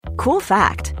Cool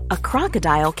fact, a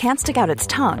crocodile can't stick out its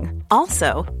tongue.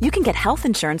 Also, you can get health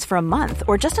insurance for a month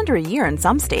or just under a year in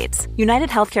some states. United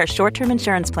Healthcare short-term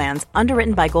insurance plans,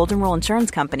 underwritten by Golden Rule Insurance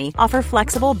Company, offer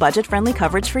flexible, budget-friendly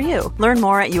coverage for you. Learn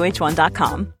more at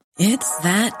uh1.com. It's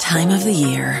that time of the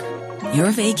year.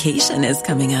 Your vacation is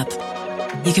coming up.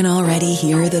 You can already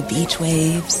hear the beach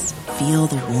waves, feel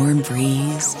the warm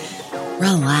breeze,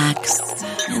 relax,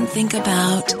 and think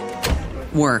about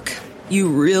work. You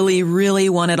really, really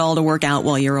want it all to work out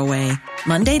while you're away.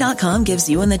 Monday.com gives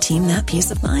you and the team that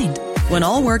peace of mind. When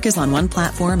all work is on one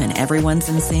platform and everyone's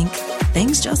in sync,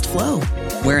 things just flow.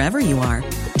 Wherever you are,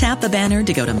 tap the banner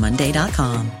to go to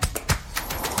Monday.com.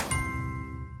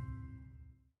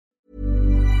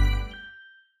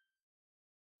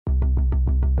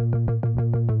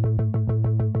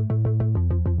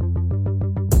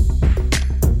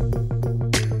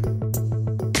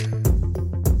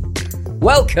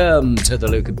 Welcome to the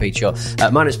Luke and Pete Show.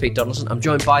 My name is Pete Donaldson. I'm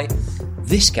joined by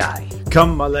this guy.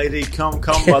 Come, my lady, come,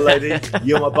 my lady.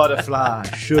 You're my butterfly,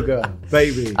 sugar,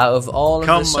 baby. Out of all of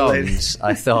Come, the my lady. songs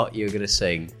I thought you were going to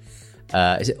sing,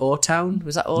 is it O-Town?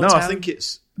 Was that O-Town? No, I think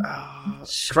it's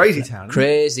Crazy Town.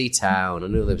 Crazy Town. I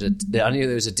knew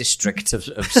there was a district of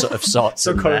sorts.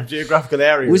 Some kind of geographical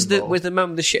area. Was the man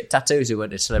with the shit tattoos who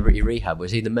went to celebrity rehab?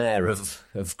 Was he the mayor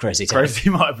of Crazy Town? Crazy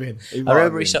might have been. I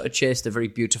remember he sort of chased a very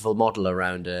beautiful model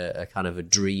around a kind of a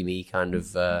dreamy kind of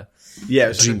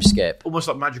dreamscape, almost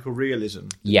like magical realism.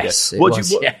 Yes, yeah.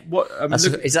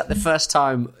 Is that the first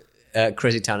time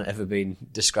Crazy Town had ever been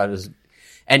described as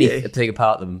anything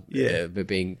apart them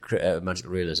being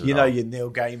magical realism? You know, your Neil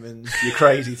Gaiman, your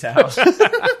Crazy Town.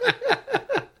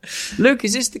 Luke,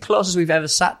 is this the closest we've ever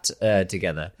sat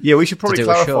together? Yeah, we should probably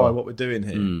clarify what we're doing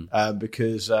here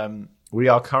because we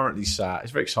are currently sat.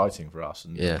 It's very exciting for us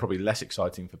and probably less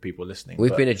exciting for people listening.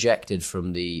 We've been ejected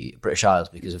from the British Isles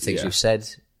because of things we've said,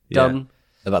 done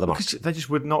about the market. They just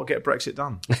would not get Brexit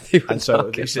done. And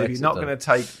so they said, if you're not going to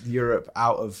take Europe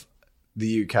out of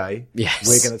the UK,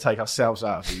 we're going to take ourselves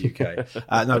out of the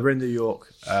UK. No, we're in New York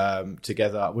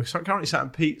together. We're currently sat in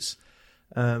Pete's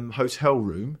hotel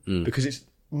room because it's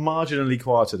marginally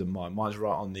quieter than mine. Mine's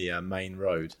right on the main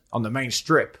road, on the main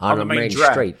strip, on the main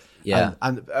street. Yeah,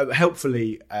 and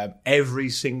helpfully, every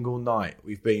single night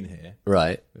we've been here.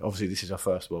 Right. Obviously, this is our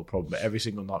first world problem, but every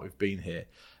single night we've been here,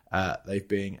 they've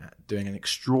been doing an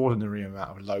extraordinary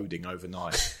amount of loading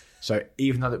overnight. So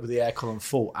even though with the aircon on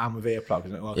full and with earplugs,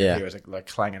 and all I can hear is like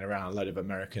clanging around a load of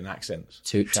American accents.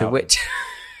 To which,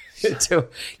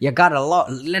 you got a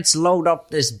lot. Let's load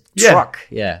up this truck.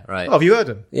 Yeah, right. Oh, have you heard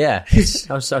them? Yeah,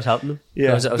 I was helping them.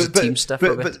 Yeah, I was team stuff.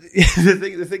 But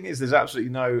the thing is, there's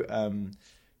absolutely no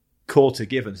quarter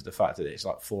given to the fact that it's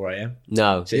like 4 a.m.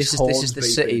 No, this is the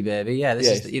city, baby. Yeah, this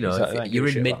is exactly. You're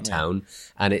in Midtown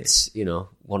and it's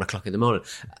 1 o'clock in the morning.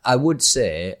 I would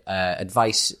say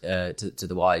advice to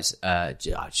the wise: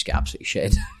 just get absolutely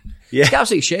shit. Yeah, just get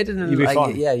absolutely shit, and you'll be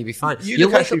fine. Yeah, you'll be fine. You'll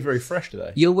look actually very fresh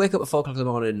today. You'll wake up at 4 o'clock in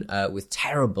the morning with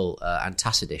terrible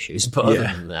antacid issues, but other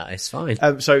than that, it's fine.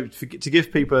 So to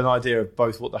give people an idea of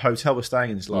both what the hotel we're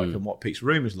staying in is like and what Pete's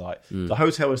room is like, the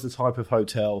hotel is the type of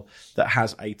hotel that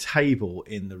has a table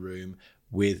in the room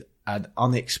with an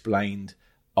unexplained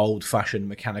old-fashioned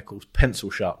mechanical pencil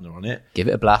sharpener on it. Give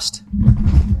it a blast.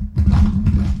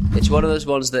 It's one of those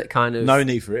ones that kind of... No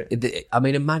need for it. I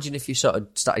mean, imagine if you sort of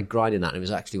started grinding that and it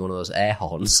was actually one of those air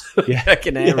horns. Like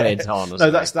an air raid horn or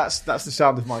something. No, that's the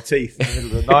sound of my teeth in the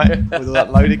middle of the night with all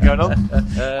that loading going on.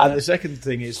 And the second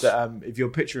thing is that if you're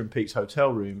picturing Pete's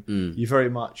hotel room, you very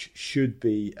much should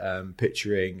be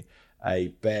picturing a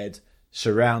bed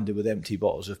surrounded with empty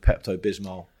bottles of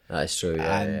Pepto-Bismol. That's true,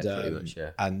 pretty much,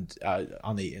 and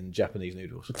uneaten Japanese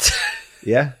noodles.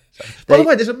 Yeah? By the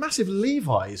way, there's a massive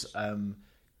Levi's...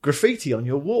 graffiti on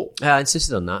your wall. I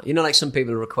insisted on that. Like some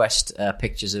people request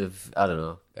pictures of, I don't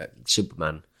know,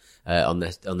 Superman on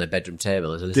their bedroom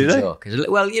table as a little joke.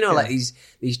 Well, like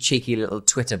these cheeky little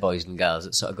Twitter boys and girls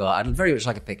that sort of go, I'd very much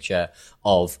like a picture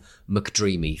of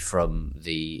McDreamy from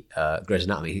the Grey's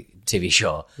Anatomy TV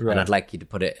show, and I'd like you to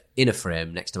put it in a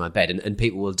frame next to my bed, and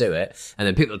people will do it, and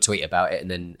then people will tweet about it,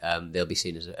 and then they'll be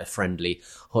seen as a friendly.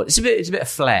 It's a bit of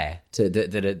flair to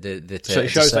the so it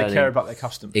shows they care about their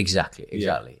custom. Exactly.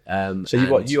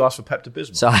 So you asked for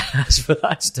Pepto-Bismol. So I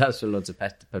asked for loads of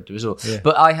Pepto-Bismol,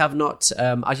 but I have not.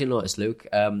 As you noticed, Luke,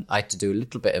 I had to do a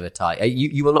little bit of a tie.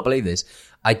 You will not believe this.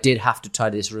 I did have to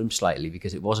tidy this room slightly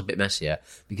because it was a bit messier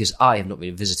because I have not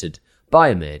been visited by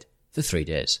a maid for 3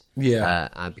 days.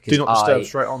 Because do not disturb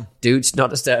straight on. Dudes, not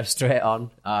disturb straight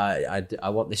on. I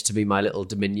want this to be my little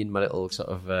dominion, my little sort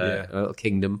of little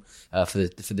kingdom for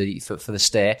the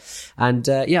stay. And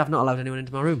I've not allowed anyone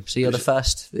into my room. So you're the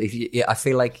first. I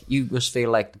feel like you must feel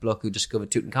like the bloke who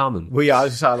discovered Tutankhamun. Well, yeah,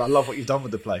 I love what you've done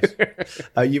with the place.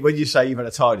 When you say you've had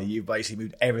a tidy, you've basically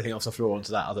moved everything off the floor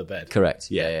onto that other bed. Correct.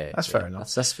 Yeah. That's fair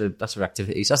enough. That's for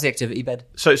activities. That's the activity bed.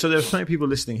 So there's plenty of people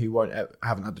listening who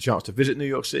haven't had the chance to visit New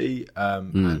York City,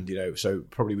 and so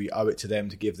probably we owe it to them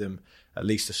to give them at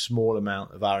least a small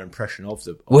amount of our impression of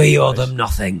the. We owe them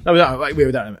nothing. No,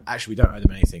 we don't. Actually, we don't owe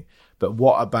them anything. But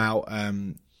what about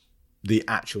the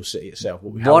actual city itself?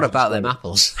 What about them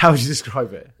apples? How would you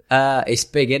describe it? It's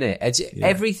big, innit?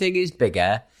 Everything is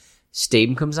bigger.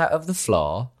 Steam comes out of the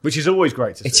floor, which is always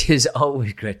great to see. It is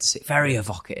always great to see. Very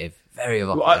evocative. Very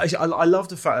evocative. Well, I love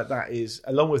the fact that is,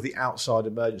 along with the outside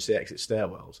emergency exit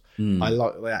stairwells, I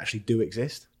like that they actually do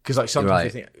exist. Because sometimes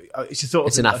you think it's a sort of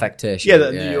it's an affectation. Yeah,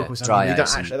 that New York was that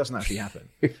doesn't actually happen,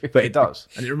 but it does,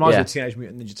 and it reminds me of Teenage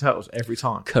Mutant Ninja Turtles every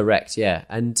time. Correct, yeah,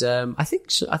 and I think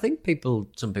some people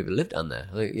live down there.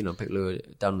 I think people who are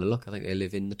down the look, I think they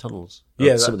live in the tunnels.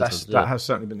 Yeah, that has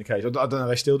certainly been the case. I don't know if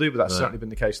they still do, but that's certainly been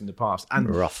the case in the past.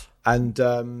 And rough. And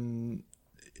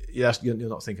you're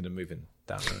not thinking of moving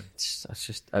down there. That's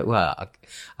just I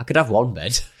could have one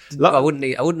bed. I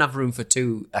wouldn't have room for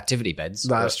 2 activity beds.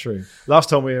 That's true. Last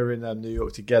time we were in New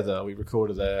York together, we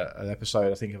recorded an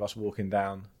episode, I think, of us walking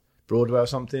down Broadway or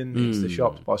something into the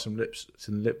shops to buy some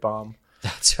lip balm.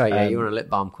 That's right. Yeah, you were on a lip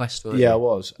balm quest, weren't you? Yeah, I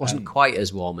was. Wasn't quite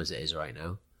as warm as it is right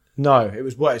now. No, it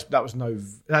was. Well, that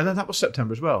was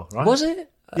September as well, right? Was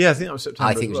it? Yeah, I think that was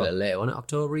September. I think it was a little later, wasn't it?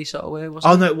 October sort of way,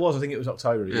 wasn't it? Oh, no, it was. I think it was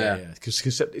October. Yeah.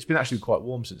 Because it's been actually quite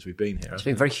warm since we've been here. It's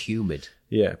been very humid.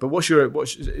 Yeah, but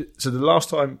so the last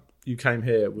time you came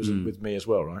here was with me as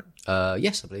well, right?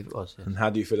 Yes, I believe it was. Yeah. And how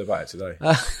do you feel about it today?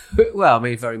 Well, I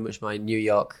mean, very much my New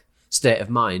York state of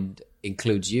mind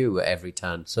includes you at every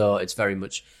turn. So it's very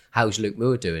much, how's Luke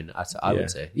Moore doing? I would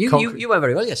say you went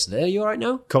very well yesterday. Are you all right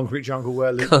now? Concrete jungle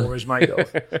where Luke Moore is made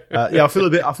of. I feel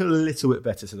a little bit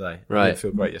better today. Right, I didn't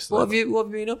feel great yesterday. What have you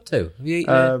been up to? Have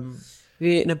you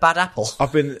eaten a bad apple?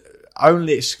 I've been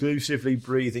only exclusively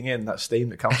breathing in that steam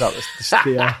that comes out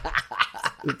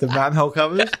the manhole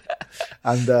covers,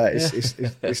 and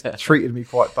it's treated me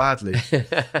quite badly.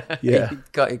 Yeah,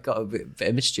 it got a bit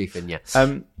of mischief in you.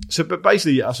 But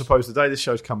basically, I suppose the day this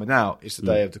show's coming out is the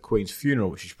day of the Queen's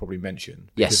funeral, which you should probably mention,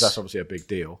 because that's obviously a big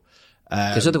deal.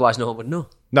 Because otherwise, no one would know.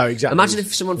 No, exactly. Imagine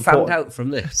if someone found out from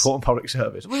this. Important public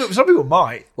service. Some people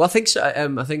might. Well, I think so.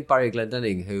 I think Barry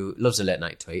Glendenning, who loves a late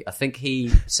night tweet, I think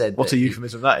he said. What a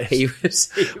euphemism that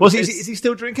is. Is he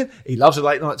still drinking? He loves a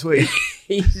late night tweet.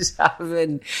 He's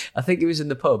having. I think he was in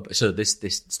the pub. So this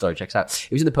story checks out.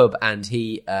 He was in the pub and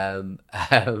he. Some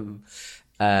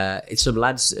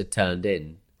lads had turned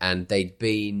in and they'd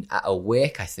been at a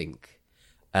wake, I think,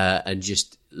 and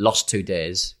just lost 2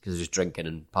 days because they were just drinking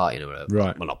and partying or whatever.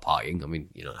 Right. Well, not partying. I mean,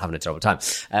 having a terrible time.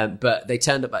 But they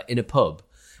turned up in a pub,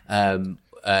 and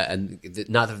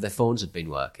neither of their phones had been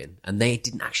working, and they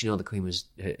didn't actually know the Queen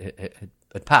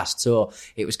had passed. So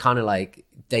it was kind of like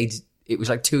it was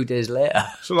like 2 days later.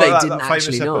 So like they didn't that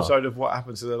famous episode of What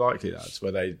Happened to the Likely Lads,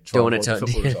 where they try and watch the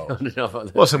football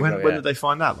results. Well, so when did they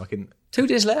find out? 2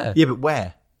 days later. Yeah, but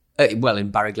where? Well, in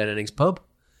Barry Glenning's pub.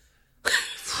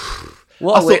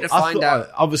 What a way to find out.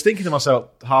 I was thinking to myself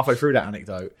halfway through that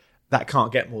anecdote, that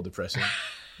can't get more depressing.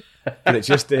 But it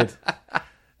just did.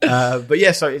 But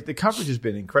yeah, so the coverage has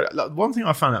been incredible. One thing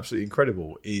I found absolutely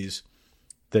incredible is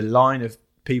the line of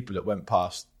people that went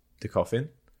past the coffin.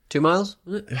 2 miles?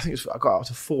 I think I got up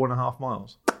to 4.5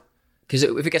 miles. Because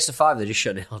if it gets to 5, they're just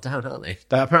shutting it all down, aren't they?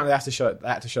 They apparently had to shut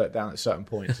it down at a certain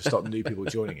point to stop the new people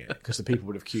joining it, because the people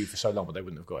would have queued for so long, but they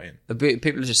wouldn't have got in.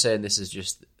 People are just saying this is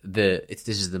just this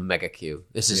is the mega queue.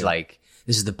 This is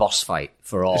the boss fight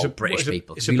for all British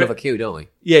people. We love a queue, don't we?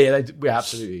 Yeah,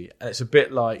 absolutely. And it's a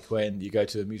bit like when you go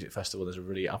to a music festival. There's a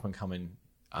really up and coming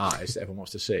artist that everyone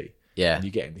wants to see. Yeah, and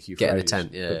you get in the queue. Get in the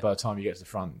tent. Yeah, but by the time you get to the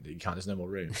front, you can't. There's no more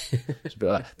room. It's a bit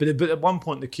like that. But at one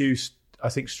point, the queue, I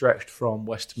think, stretched from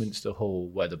Westminster Hall,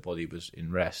 where the body was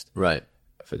in rest, right,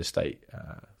 for the state,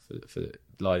 for the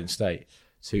lying state,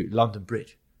 to London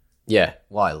Bridge. Yeah,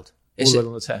 wild. All the way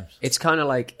on the Thames. It's kind of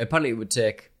like, apparently it would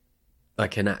take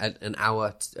like an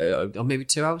hour or maybe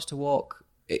 2 hours to walk,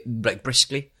 like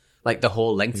briskly, like the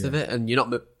whole length of it, and you're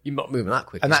not moving that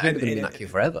quick. And you're going to be in that queue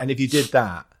forever. And if you did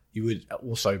that, you would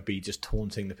also be just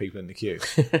taunting the people in the queue.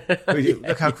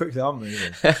 Look how quickly I'm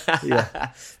moving.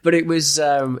 Yeah, but it was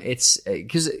it's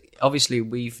because obviously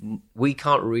we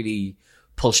can't really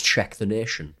pulse check the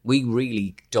nation. We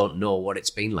really don't know what it's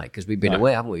been like because we've been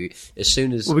away, haven't we? As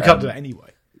soon as we can't do that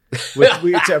anyway. We're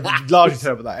largely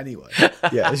terrible at that anyway.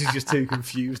 Yeah, this is just two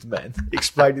confused men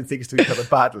explaining things to each other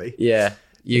badly. Yeah,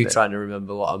 trying to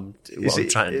remember what I'm trying to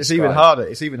describe. It's even harder.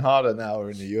 It's even harder now we're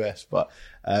in the US. But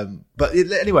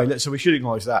anyway, so we should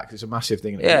acknowledge that because it's a massive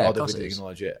thing. And yeah, of course we didn't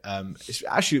acknowledge it. It's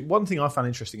actually one thing I found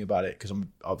interesting about it because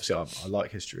I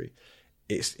like history.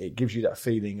 It gives you that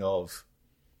feeling of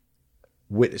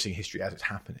witnessing history as it's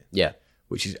happening. Yeah,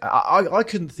 which is I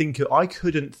couldn't think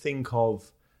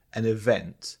of an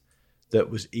event that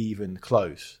was even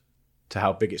close to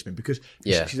how big it's been because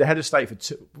she's the head of state for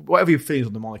whatever your feelings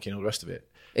on the monarchy and all the rest of it.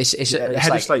 It's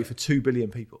head of state for 2 billion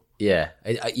people. Yeah,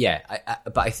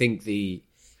 but I think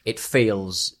it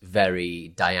feels very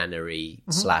Diana-y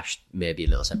 / maybe a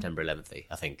little September 11th-y,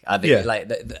 I think. Like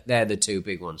they're the two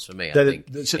big ones for me. I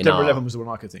think the September 11th was the one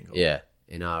I could think of. Yeah,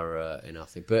 in our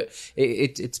thing, but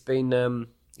it's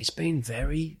been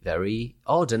very, very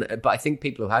odd, but I think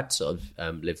people who had sort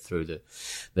of lived through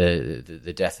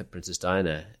the death of Princess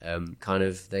Diana,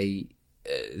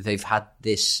 they've had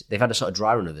a sort of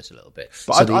dry run of this a little bit.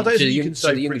 But I don't think you can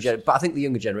say. But I think the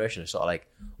younger generation are sort of like,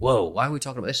 whoa, why are we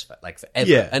talking about this like forever?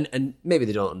 Yeah. And maybe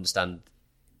they don't understand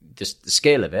just the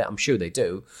scale of it. I'm sure they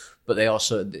do, but they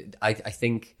also, I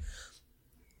think,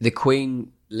 the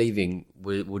Queen leaving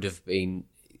would have been.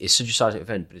 It's such a seismic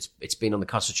event, but it's been on the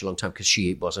card such a long time because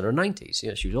she was in her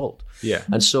 90s. She was old. Yeah.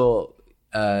 And so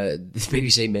the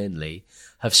BBC mainly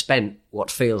have spent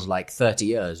what feels like 30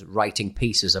 years writing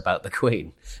pieces about the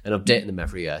Queen and updating them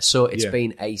every year. So it's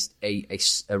been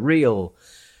a real,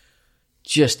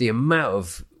 just the amount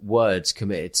of words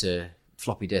committed to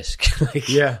floppy disk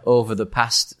over the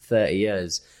past 30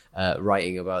 years.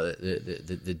 Writing about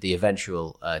the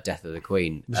eventual death of the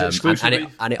Queen.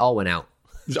 And it all went out.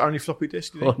 Was it only floppy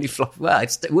disk? Only floppy. Well,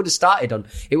 it would have started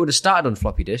on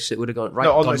floppy disks. It would have gone right.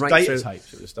 No, on gone those right data through.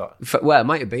 tapes at the start. Well, it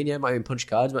might have been. Yeah, it might have been punch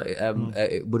cards.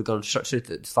 It would have gone straight through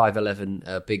the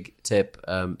 511 big tape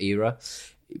era.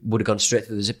 It would have gone straight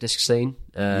through the zip disk scene,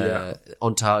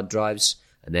 onto hard drives,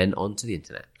 and then onto the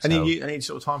internet. So, any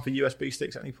sort of time for USB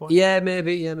sticks at any point? Yeah,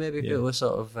 maybe. It was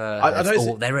sort of.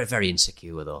 They're very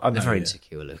insecure though. They're very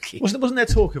insecure looking. Wasn't there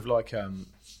talk of like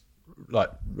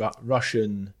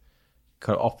Russian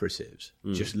kind of operatives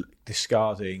just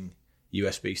discarding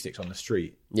USB sticks on the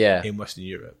street in Western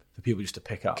Europe for people just to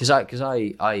pick up?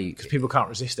 Because people can't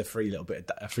resist a free little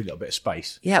bit of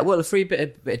space. Yeah, well, a free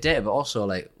bit of data, but also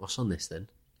like, what's on this then?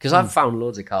 Because I've found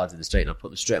loads of cards in the street and I put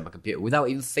them straight on my computer without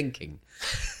even thinking.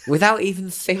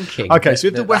 Okay, so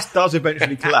if the West does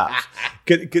eventually collapse,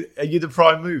 are you the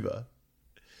prime mover?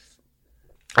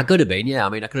 I could have been, yeah. I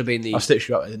mean, I could have been the... I stitched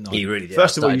you up, didn't I? You really did.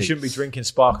 First of all, you shouldn't be drinking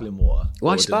sparkling water.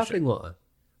 Why sparkling water?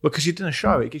 Well, because you did a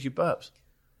show, it gives you burps.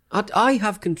 I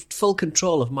have full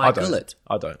control of my gullet.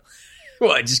 I don't.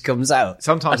 Well, it just comes out.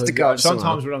 Sometimes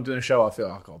when I'm doing a show, I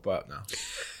feel I've got a burp now.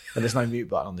 And there's no mute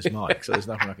button on this mic, so there's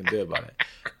nothing I can do about it.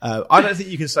 I don't think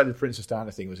you can say the Princess Diana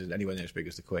thing was anywhere near as big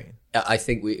as the Queen. I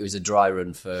think it was a dry run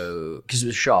because it was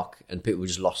a shock and people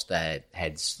just lost their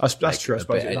heads. That's true, I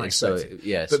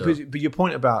suppose. But your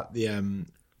point about the...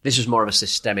 this was more of a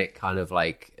systemic kind of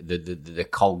like the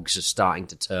cogs are starting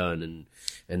to turn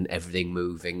and everything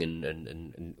moving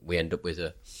and we end up with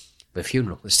a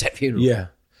funeral, a state funeral. Yeah.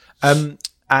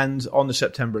 And on the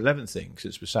September 11th thing,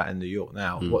 since we're sat in New York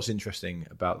now, what's interesting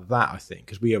about that, I think,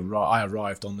 because I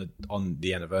arrived on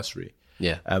the anniversary.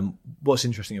 Yeah. What's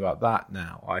interesting about that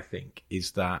now, I think,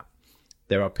 is that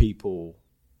there are people,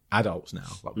 adults now,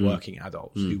 like working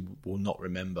adults, who will not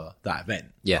remember that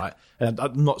event. Yeah. Right? And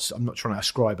I'm not trying to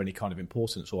ascribe any kind of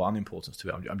importance or unimportance to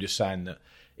it. I'm just saying that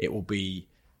it will be.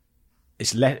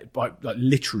 It's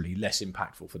literally less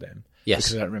impactful for them. Yes.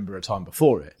 Because I don't remember a time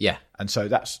before it. Yeah. And so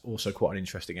that's also quite an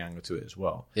interesting angle to it as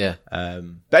well. Yeah. But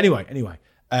anyway,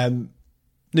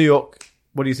 New York,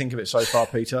 what do you think of it so far,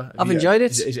 Peter? I've enjoyed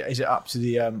it. Is it up to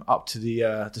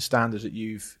the standards that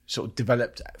you've sort of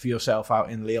developed for yourself out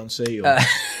in Leigh-on-Sea?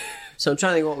 So I'm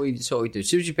trying to think what we do.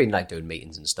 So you've been like doing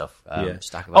meetings and stuff. You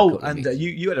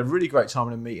had a really great time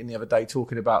in a meeting the other day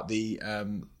talking about the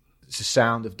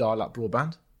sound of dial-up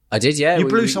broadband. I did, yeah. You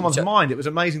blew someone's mind. It was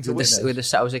amazing to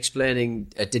witness. I was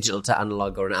explaining a digital to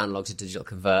analog or an analog to digital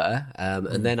converter,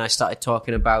 and then I started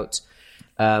talking about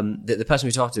the person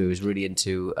we talked to was really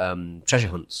into treasure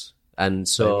hunts, and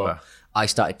so I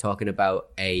started talking about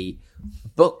a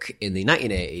book in the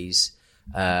 1980s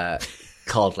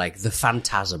called like The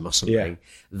Phantasm or something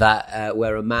that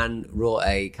where a man wrote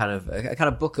a kind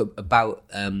of book about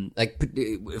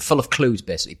full of clues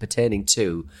basically pertaining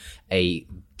to a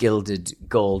gilded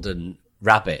golden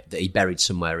rabbit that he buried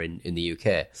somewhere in the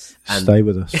UK. And Stay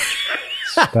with us.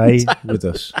 Stay with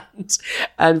us.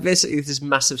 And basically this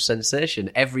massive sensation.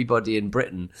 Everybody in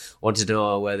Britain wanted to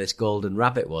know where this golden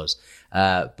rabbit was.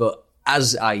 But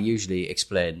as I usually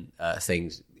explain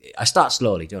things, I start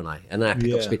slowly, don't I? And then I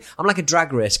pick up speed. I'm like a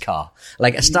drag race car.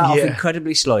 Like, I start off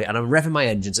incredibly slowly, and I'm revving my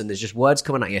engines, and there's just words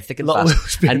coming at you thick and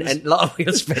fast. And a lot of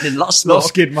wheel spinning, a lot of smoke. A lot of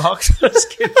skid marks. A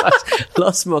lot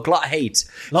of smoke, a lot of heat.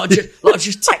 A lot of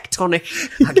just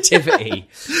tectonic activity.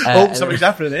 Something's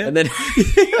happening here. And then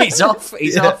he's off.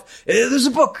 There's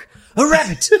a book. A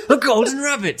rabbit, a golden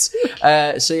rabbit.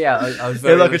 I was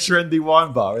very like a trendy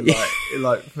wine bar in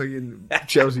like fucking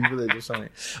Chelsea Village or something.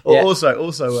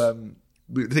 Also,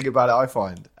 the thing about it, I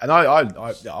find, and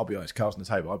I'll be honest, cards on the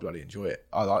table, I bloody enjoy it.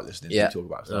 I like listening to you talk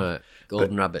about stuff. Right.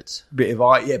 Golden rabbits. But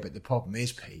but the problem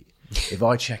is, Pete, if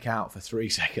I check out for 3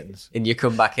 seconds and you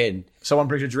come back in, someone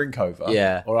brings a drink over,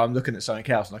 or I'm looking at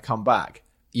something else and I come back.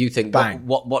 You think, bang.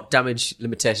 What damage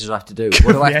limitations do I have to do?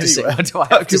 What do I have to say? What do I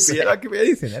have to say? That could be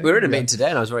anything. We were in a meeting today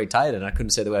and I was very tired and I couldn't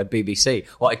say the word BBC.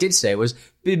 What I did say was...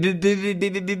 I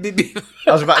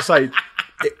was about to say,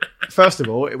 first of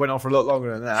all, it went on for a lot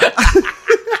longer than that.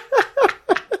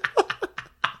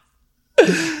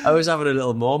 I was having a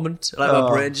little moment. Like my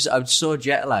brain I'm so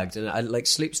jet lagged, and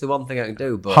sleep's the one thing I can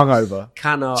do. But hungover,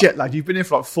 cannot jet lagged. You've been here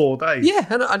for like 4 days. Yeah,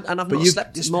 and I've not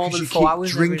slept more than 4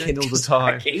 hours. Drinking all the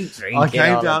time. I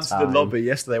came down to the lobby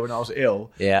yesterday when I was ill.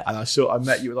 Yeah, and I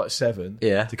met you at like 7.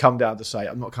 Yeah, to come down to say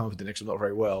I'm not coming for dinner because I'm not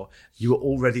very well. You were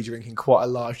already drinking quite a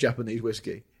large Japanese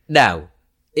whiskey. Now,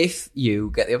 if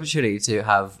you get the opportunity to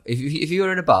have, if you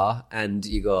were in a bar and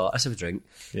you go, let's have a drink.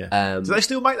 Yeah. Do they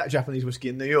still make that Japanese whiskey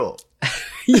in New York?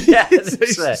 Yeah, it's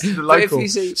the local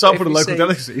sample of local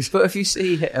delicacies. But if you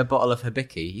see a bottle of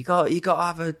Hibiki, you got to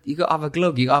have a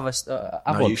glug. You got to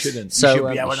have no, one. you shouldn't. So, you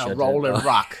should be having a rolling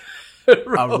rock. A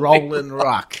rolling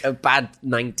rock. A bad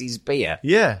 90s beer.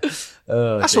 Yeah.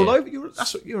 That's all over.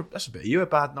 That's a bit. You're a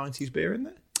bad 90s beer, isn't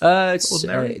it?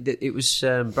 It was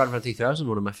Brad Van 3000,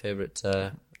 one of my favourite.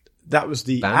 That was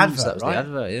the bands, advert, that was right? the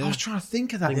advert, yeah. I was trying to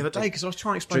think of that the other day because I was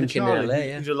trying to explain to Charlie.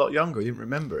 Charlie. He was a lot younger. He didn't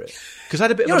remember it because I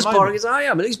had a bit You're of a as boring as I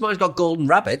am. At least mine's got golden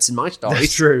rabbits in my story.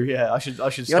 That's true. Yeah, I should.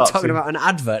 You're talking about an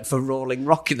advert for Rolling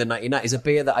Rock in the 1990s, a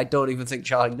beer that I don't even think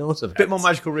Charlie knows about. A bit more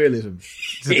magical realism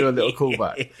to do a little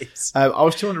callback. I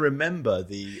was trying to remember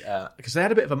because they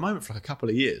had a bit of a moment for like a couple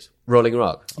of years. Rolling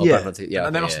Rock, and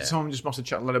then someone just must have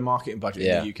chucked a lot of marketing budget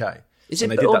in the UK. Is it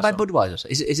owned by Budweiser?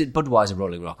 Is it Budweiser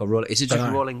Rolling Rock or is it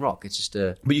just Rolling Rock? It's just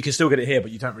a. But you can still get it here,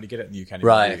 but you don't really get it in the UK.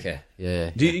 Right. Okay. Yeah.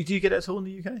 Do you get it at all in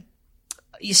the UK?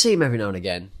 You see them every now and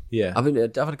again. Yeah. I've had a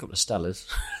couple of Stellas.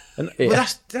 And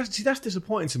that's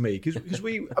disappointing to me because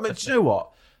we. I mean, do you know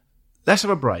what? Let's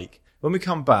have a break. When we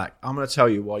come back, I'm going to tell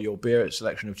you why your beer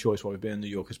selection of choice while we've been in New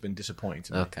York has been disappointing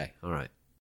to me. Okay. All right.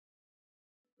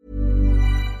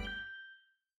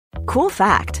 Cool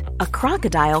fact, a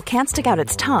crocodile can't stick out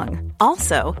its tongue.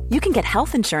 Also, you can get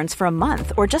health insurance for a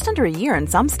month or just under a year in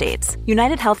some states.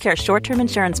 United Healthcare short-term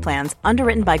insurance plans,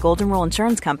 underwritten by Golden Rule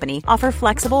Insurance Company, offer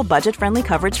flexible, budget-friendly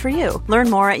coverage for you. Learn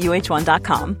more at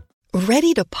uh1.com.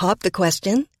 Ready to pop the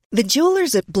question? The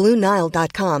jewelers at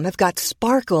BlueNile.com have got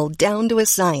sparkle down to a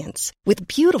science with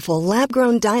beautiful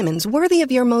lab-grown diamonds worthy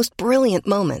of your most brilliant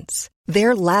moments.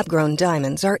 Their lab-grown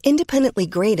diamonds are independently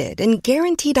graded and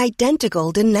guaranteed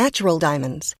identical to natural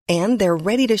diamonds, and they're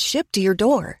ready to ship to your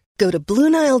door. Go to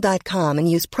BlueNile.com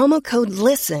and use promo code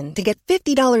LISTEN to get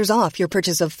 $50 off your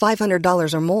purchase of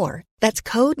 $500 or more. That's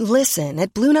code LISTEN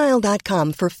at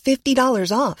BlueNile.com for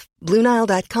 $50 off.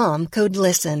 BlueNile.com, code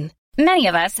LISTEN. Many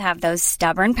of us have those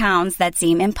stubborn pounds that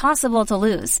seem impossible to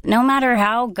lose, no matter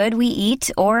how good we eat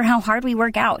or how hard we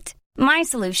work out. My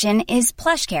solution is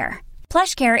PlushCare.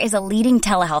 PlushCare is a leading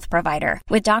telehealth provider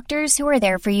with doctors who are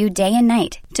there for you day and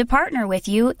night to partner with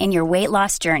you in your weight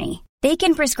loss journey. They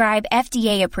can prescribe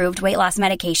FDA-approved weight loss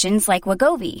medications like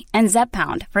Wegovy and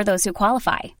Zepbound for those who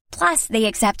qualify. Plus, they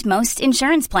accept most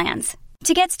insurance plans.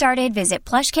 To get started, visit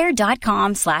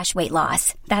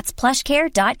plushcare.com/weightloss. That's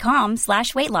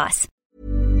plushcare.com/weightloss.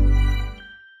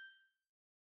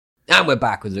 And we're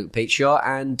back with Luke Peatshaw,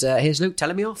 and here's Luke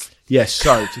telling me off. Yes,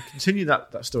 so to continue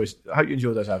that story, I hope you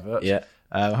enjoyed those adverts. Yeah.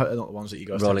 I hope they're not the ones that you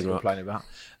guys Rolling complain about.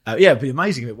 Yeah, it'd be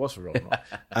amazing if it was for Rolling Rock.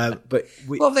 But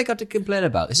what have they got to complain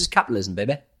about? This is capitalism,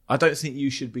 baby. I don't think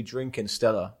you should be drinking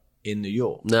Stella in New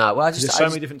York. No, well, there's so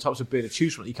many different types of beer to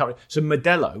choose from. You can't. So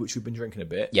Modelo, which we've been drinking a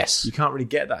bit. Yes. You can't really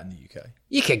get that in the UK.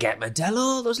 You can get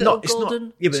Modelo, those little golden.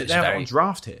 Not, yeah, but they have it on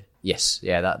draft here. Yes,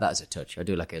 yeah, that's a touch. I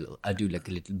do like a little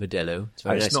Modelo. It's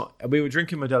very nice. We were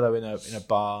drinking Modelo in a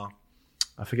bar.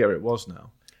 I forget where it was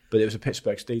now, but it was a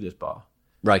Pittsburgh Steelers bar.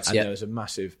 Right, and there was a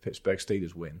massive Pittsburgh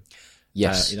Steelers win.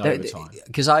 Yes, overtime.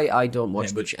 Because I don't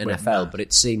watch much NFL, but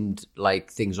it seemed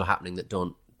like things were happening that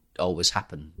don't always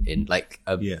happen. In like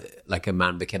a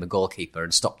man became a goalkeeper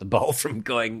and stopped the ball from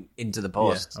going into the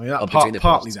post. Yeah. I mean,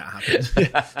 partly that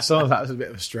happened. Some of that was a bit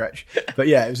of a stretch, but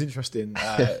yeah, it was interesting.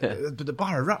 But the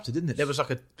bar erupted, didn't it? There was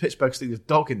like a Pittsburgh Steelers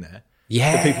dog in there.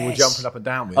 Yeah, that people were jumping up and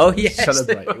down with. Oh yes,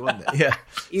 celebrating, wasn't it? Yeah,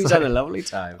 he was having a lovely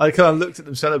time. I kind of looked at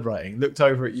them celebrating, looked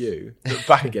over at you, looked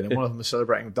back again, and one of them was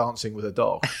celebrating dancing with a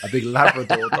dog, a big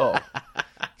Labrador dog.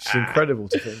 It's incredible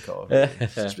to think of.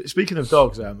 Speaking of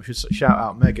dogs, we should shout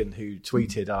out Megan, who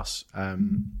tweeted us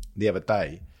the other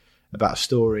day about a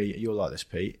story. You'll like this,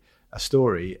 Pete. A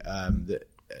story that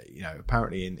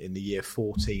apparently in the year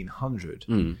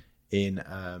 1400 in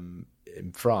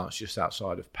France, just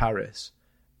outside of Paris.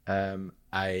 A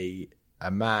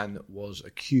man was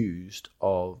accused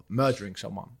of murdering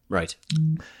someone. Right.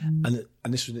 And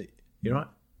this was you're right.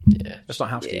 Yeah, that's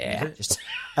not housekeeping. Yeah, is it?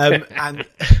 And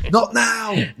not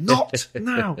now.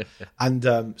 And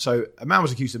so a man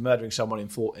was accused of murdering someone in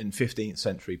 15th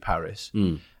century Paris,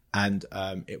 and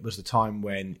it was the time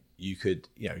when you could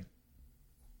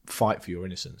fight for your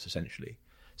innocence essentially.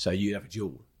 So you'd have a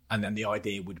duel. And then the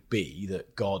idea would be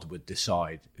that God would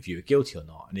decide if you were guilty or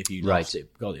not. And if you lost it,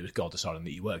 it was God deciding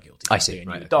that you were guilty. I see. And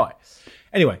you would die.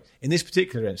 Anyway, in this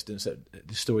particular instance,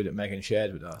 the story that Megan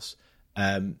shared with us,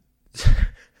 the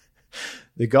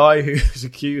guy who was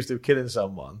accused of killing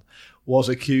someone was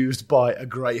accused by a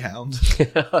greyhound,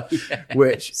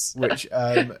 which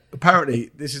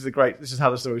apparently this is how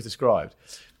the story is described.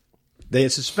 They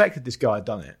had suspected this guy had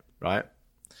done it, right?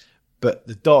 But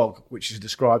the dog, which is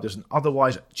described as an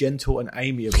otherwise gentle and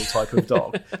amiable type of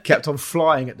dog, kept on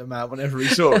flying at the man whenever he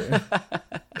saw him.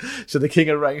 So the king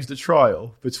arranged a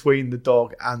trial between the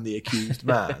dog and the accused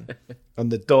man.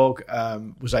 And the dog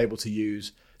was able to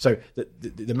use... So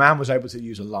the man was able to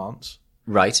use a lance.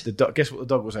 Right. Guess what the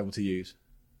dog was able to use?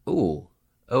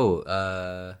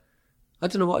 I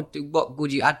don't know what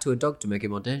would you add to a dog to make it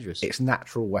more dangerous? It's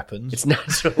natural weapons.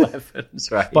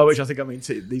 Right. By which I think I mean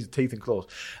these teeth and claws.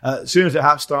 As soon as it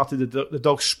started, the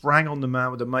dog sprang on the man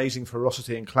with amazing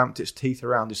ferocity and clamped its teeth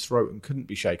around his throat and couldn't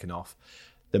be shaken off.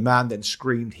 The man then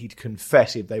screamed he'd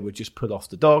confess if they would just pull off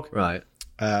the dog. Right.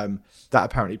 That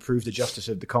apparently proved the justice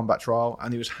of the combat trial,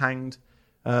 and he was hanged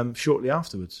shortly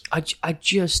afterwards.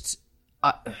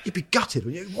 You'd be gutted,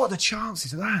 wouldn't you? What are the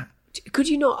chances of that? Could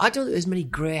you not? I don't think there's many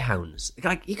greyhounds.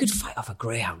 Like you could fight off a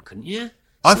greyhound, couldn't you?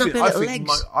 I think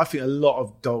a lot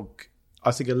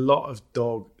of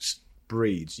dog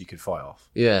breeds you could fight off.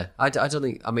 Yeah, I don't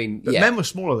think. I mean, but men were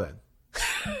smaller then.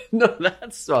 No,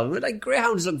 that's wrong. Like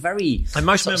greyhounds look very. And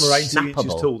most men were 18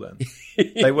 inches tall then.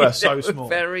 They were so small.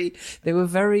 They were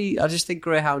very. I just think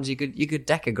greyhounds. You could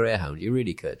deck a greyhound. You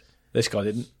really could. This guy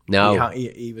didn't. No,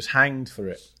 he was hanged for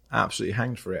it. Absolutely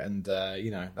hanged for it, and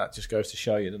that just goes to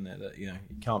show you, doesn't it, that you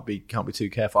can't be too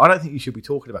careful. I don't think you should be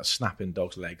talking about snapping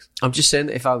dogs' legs. I'm just saying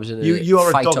that if I was in a you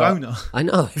are a dog owner. I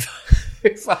know.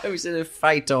 If I was in a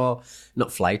fight or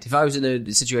not flight, if I was in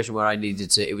a situation where I needed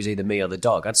to, it was either me or the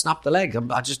dog, I'd snap the leg.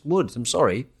 I just would. I'm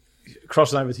sorry.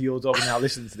 Crossing over to your dog and now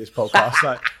listening to this podcast,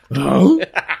 like,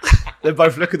 they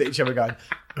both look at each other going,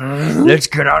 "Let's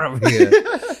get out of here."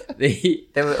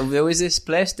 There was this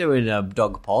place doing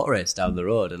dog portraits down the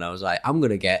road, and I was like, I'm going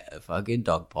to get a fucking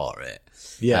dog portrait.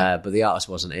 Yeah. But the artist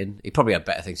wasn't in. He probably had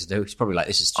better things to do. He's probably like,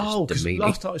 this is just demeaning.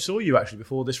 Last time I saw you, actually,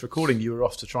 before this recording, you were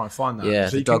off to try and find that. Yeah,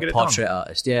 so the dog portrait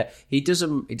artist. Yeah, he does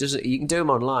them. You can do them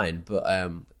online, but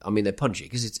I mean, they're punchy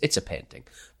because it's a painting.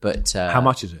 But how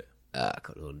much is it? A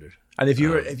couple of $100. And if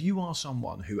you are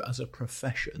someone who, as a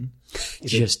profession,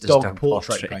 is just a dog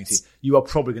portrait painting, you are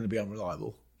probably going to be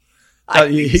unreliable.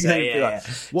 What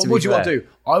would you want to do?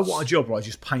 I want a job where I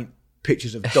just paint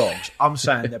pictures of dogs. I'm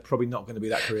saying they're probably not going to be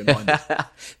that career minded.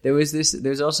 There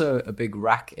was also a big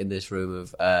rack in this room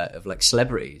of like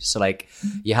celebrities. So like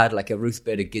you had like a Ruth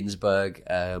Bader Ginsburg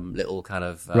little kind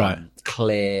of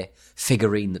clay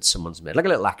figurine that someone's made, like a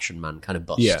little Action Man kind of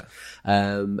bust. Yeah.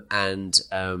 And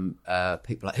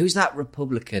people like, who's that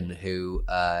Republican who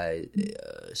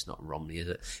it's not Romney, is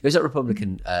it? Who's that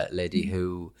Republican lady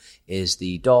who is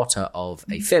the daughter of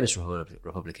a famous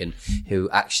Republican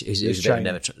who actually is a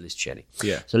bit of Liz Cheney.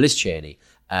 Yeah. So Liz Cheney,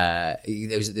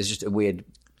 there's just a weird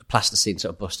plasticine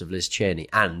sort of bust of Liz Cheney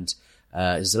and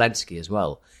Zelensky as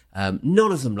well.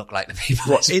 None of them look like the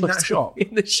people. What, in that shop?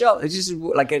 In the shop. It's just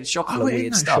like a shop full of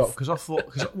weird stuff. Because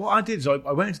what I did is I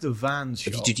went into the Vans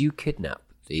shop. Did you kidnap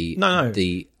the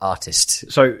the artist?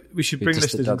 So we should bring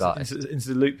listeners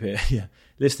into the loop here. Yeah,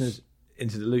 listeners.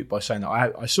 into the loop by saying that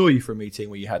I saw you for a meeting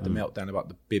where you had the meltdown about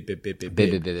the bib.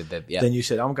 Yeah. Then you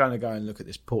said, I'm going to go and look at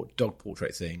this dog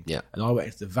portrait thing. Yeah. And I went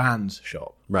into the Vans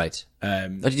shop. Right.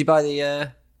 Did you buy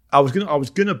the... I was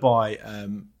gonna buy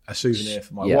a souvenir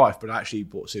for my wife, but I actually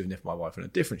bought a souvenir for my wife in a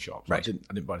different shop. So right.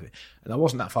 I didn't buy anything. And I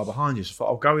wasn't that far behind you, so I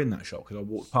thought I'll go in that shop because I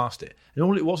walked past it. And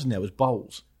all it was in there was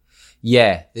bowls.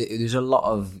 Yeah, there's a lot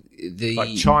of the...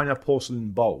 Like China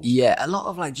porcelain bowls. Yeah, a lot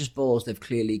of like just bowls they've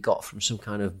clearly got from some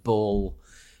kind of bowl,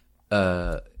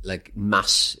 like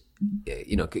mass,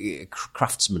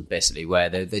 craftsman basically, where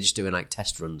they're just doing like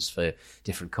test runs for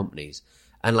different companies.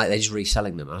 And like they're just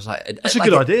reselling them. I was like, that's a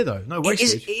good idea though. No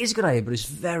wastage. It is a good idea, but it's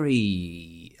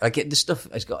very like the stuff.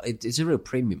 It's a real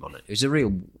premium on it. It's a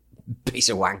real piece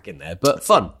of wank in there, but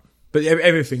fun. But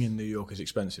everything in New York is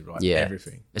expensive, right? Yeah,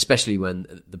 everything. Especially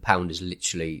when the pound is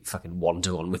literally fucking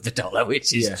 1-to-1 with the dollar,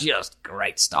 which is just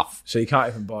great stuff. So you can't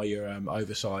even buy your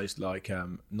oversized like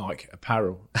Nike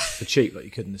apparel for cheap like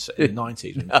you could in the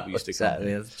 90s when people used to come.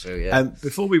 Exactly, that's true. Yeah.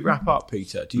 Before we wrap up,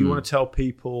 Peter, do you want to tell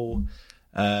people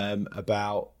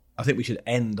about? I think we should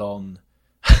end on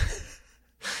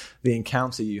the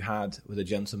encounter you had with a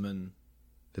gentleman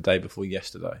the day before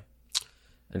yesterday.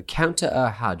 Encounter I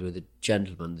had with a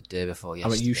gentleman the day before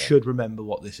yesterday. I mean, you should remember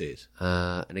what this is.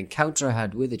 An encounter I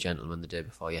had with a gentleman the day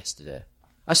before yesterday.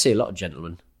 I see a lot of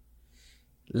gentlemen.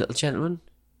 Little gentleman?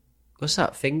 What's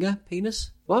that? Finger?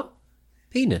 Penis? What?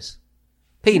 Penis?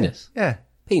 Penis? Yeah.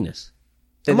 Penis.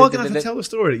 Am I going to have to tell the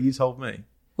story that you told me?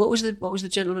 What was the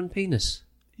gentleman penis?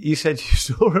 You said you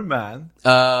saw a man.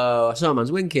 I saw a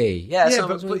man's winky. Yeah, I saw a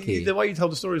man's winky. The way you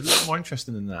told the story is a little more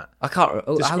interesting than that. I can't...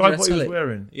 Describe what he was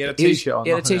wearing. He had a T-shirt on.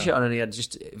 He had a T-shirt on and he had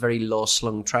just very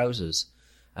low-slung trousers.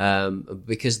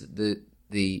 Because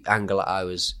the angle that I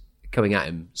was coming at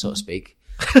him, so to speak,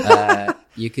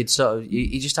 you could sort of...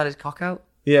 He just had his cock out.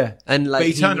 Yeah. And like, but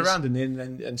he turned around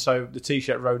and so the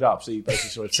T-shirt rode up, so you basically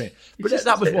saw his thing. But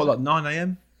that was what, like 9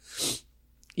 a.m.?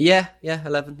 Yeah,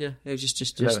 11, yeah. It was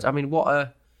just I mean, what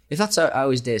a... If that's how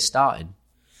his day's starting,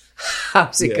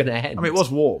 how's it going to end? I mean, it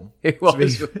was warm. It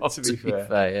was, to be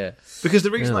fair, yeah. Because the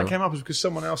reason that came up was because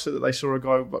someone else said that they saw a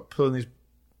guy pulling his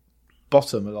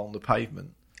bottom along the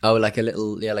pavement. Oh, like a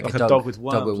little, like a dog with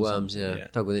worms. Dog with worms, yeah.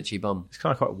 Dog with itchy bum. It's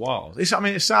kind of quite wild. It's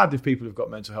sad if people have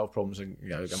got mental health problems and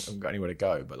haven't got anywhere to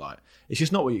go, but like, it's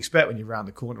just not what you expect when you're around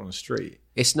the corner on the street.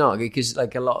 It's not, because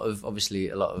like a lot of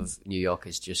New York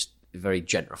is just very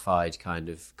gentrified kind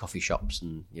of coffee shops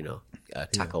and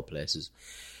tackle places,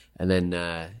 and then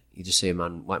you just see a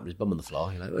man wiping his bum on the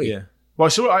floor. You're like, yeah. Well, I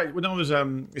saw when I was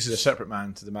this is a separate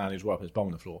man to the man who's wiping his bum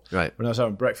on the floor. Right. When I was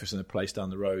having breakfast in a place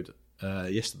down the road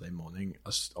yesterday morning, I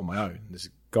was on my own. There's a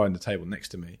guy on the table next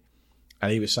to me,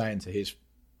 and he was saying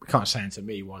to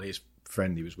me while his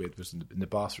friend he was with was in the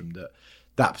bathroom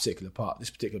this particular part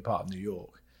of New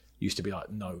York used to be like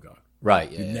no go. Right.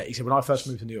 Yeah. He said when I first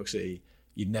moved to New York City,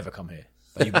 you'd never come here.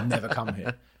 You would never come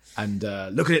here. And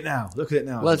look at it now.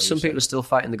 Well, some people are still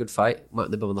fighting the good fight,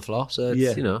 wiping the bum on the floor. So,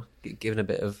 it's, giving a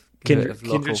bit of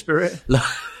kindred spirit.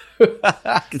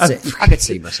 I could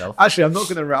see myself. Actually, I'm not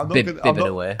going to round. Bibbing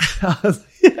away.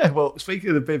 Yeah. Well, speaking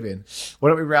of the bibbing, why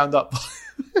don't we round up?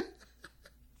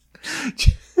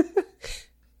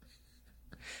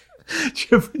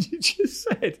 You just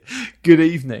said good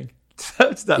evening.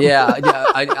 I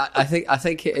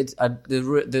think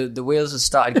the wheels have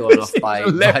started going off by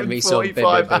me. So bib.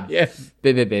 I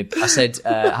said,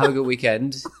 have a good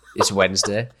weekend. It's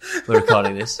Wednesday. We're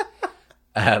recording this,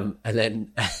 and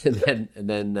then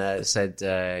said,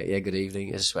 good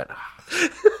evening. I just went,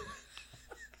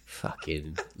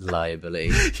 fucking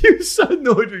liability. You were so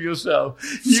annoyed with yourself.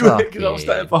 Because I was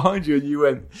standing behind you, and you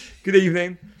went, good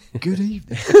evening. Good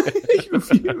evening. You were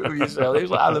fuming with yourself. It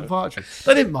was like Alan Partridge.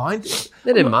 They didn't mind.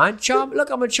 Look,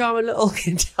 I'm a charming little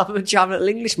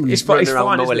Englishman. It's fine,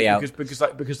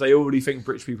 because they already think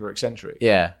British people are eccentric.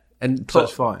 Yeah, and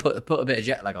put a bit of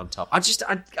jet lag on top. I just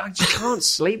can't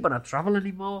sleep when I travel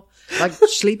anymore. Like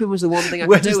sleeping was the one thing I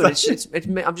could do, and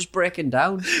I'm just breaking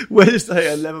down.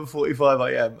 Wednesday at 11:45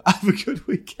 a.m. Have a good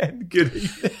weekend. Good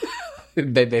evening.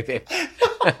 Baby.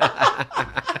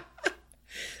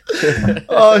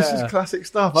 Oh, this is classic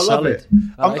stuff. I love it.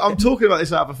 I'm talking about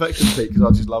this out of affection, Pete, because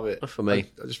I just love it. For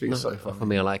me, I just think it's so fun. For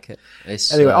me, I like it.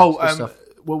 Anyway,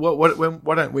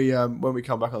 why don't we when we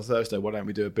come back on Thursday, why don't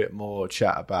we do a bit more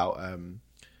chat about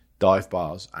dive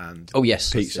bars and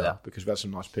pizza, because we've had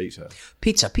some nice pizza,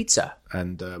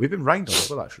 and we've been rained on as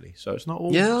well, actually. So it's not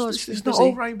all it's not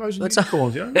all rainbows and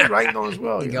unicorns. It's rained on as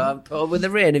well. You go with the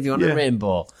rain if you want a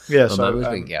rainbow. Yeah,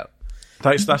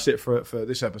 thanks. That's it for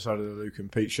this episode of the Luke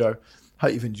and Pete Show.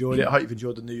 Hope you've enjoyed it. Hope you've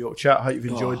enjoyed the New York chat. Hope you've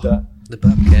enjoyed the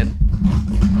pumpkin.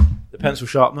 the pencil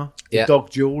sharpener, the dog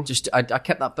jewel. I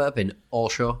kept that burp in all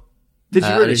show. Did you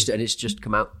really? And it's just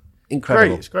come out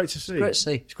incredible. It's great to see.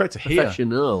 It's great to hear.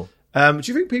 Professional. Do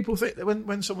you think people think that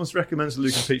when someone recommends the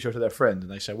Luke and Pete show to their friend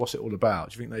and they say, what's it all about?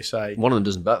 Do you think they say... One of them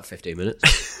doesn't burp for 15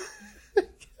 minutes.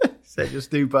 Say,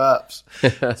 just do burps.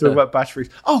 Talk about batteries.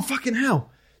 Oh, fucking hell.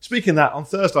 Speaking of that, on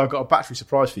Thursday, I've got a battery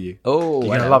surprise for you. Oh, you're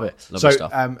going to love it. Lovely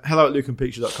stuff.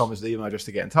 hello@lukeandpeacher.com is the email address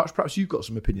to get in touch. Perhaps you've got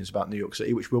some opinions about New York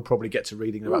City, which we'll probably get to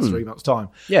reading in about 3 months' time.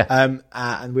 Yeah.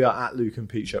 And we are at Luke and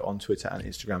Pete Show on Twitter and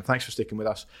Instagram. Thanks for sticking with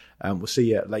us. We'll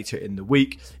see you later in the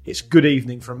week. It's good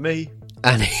evening from me.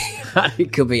 And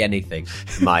it could be anything.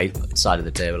 My side of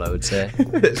the table, I would say.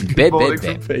 It's good morning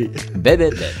from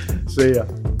Pete. See ya.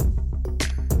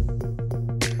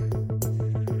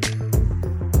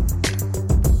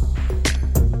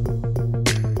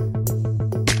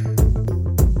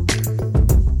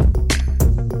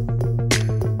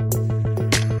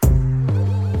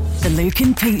 Luke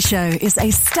and Pete Show is a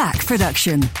Stack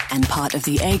production and part of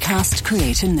the Acast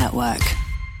Creator Network.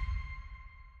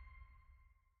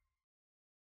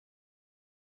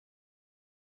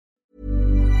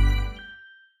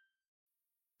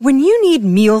 When you need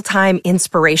mealtime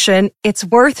inspiration, it's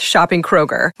worth shopping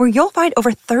Kroger, where you'll find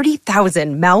over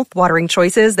 30,000 mouth-watering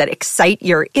choices that excite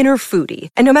your inner foodie.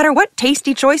 And no matter what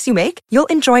tasty choice you make, you'll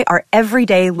enjoy our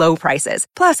everyday low prices,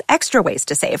 plus extra ways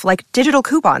to save, like digital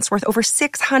coupons worth over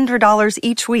 $600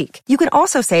 each week. You can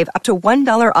also save up to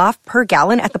 $1 off per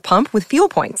gallon at the pump with fuel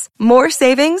points. More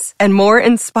savings and more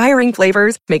inspiring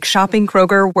flavors make shopping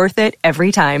Kroger worth it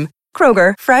every time.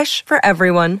 Kroger, fresh for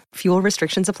everyone. Fuel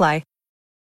restrictions apply.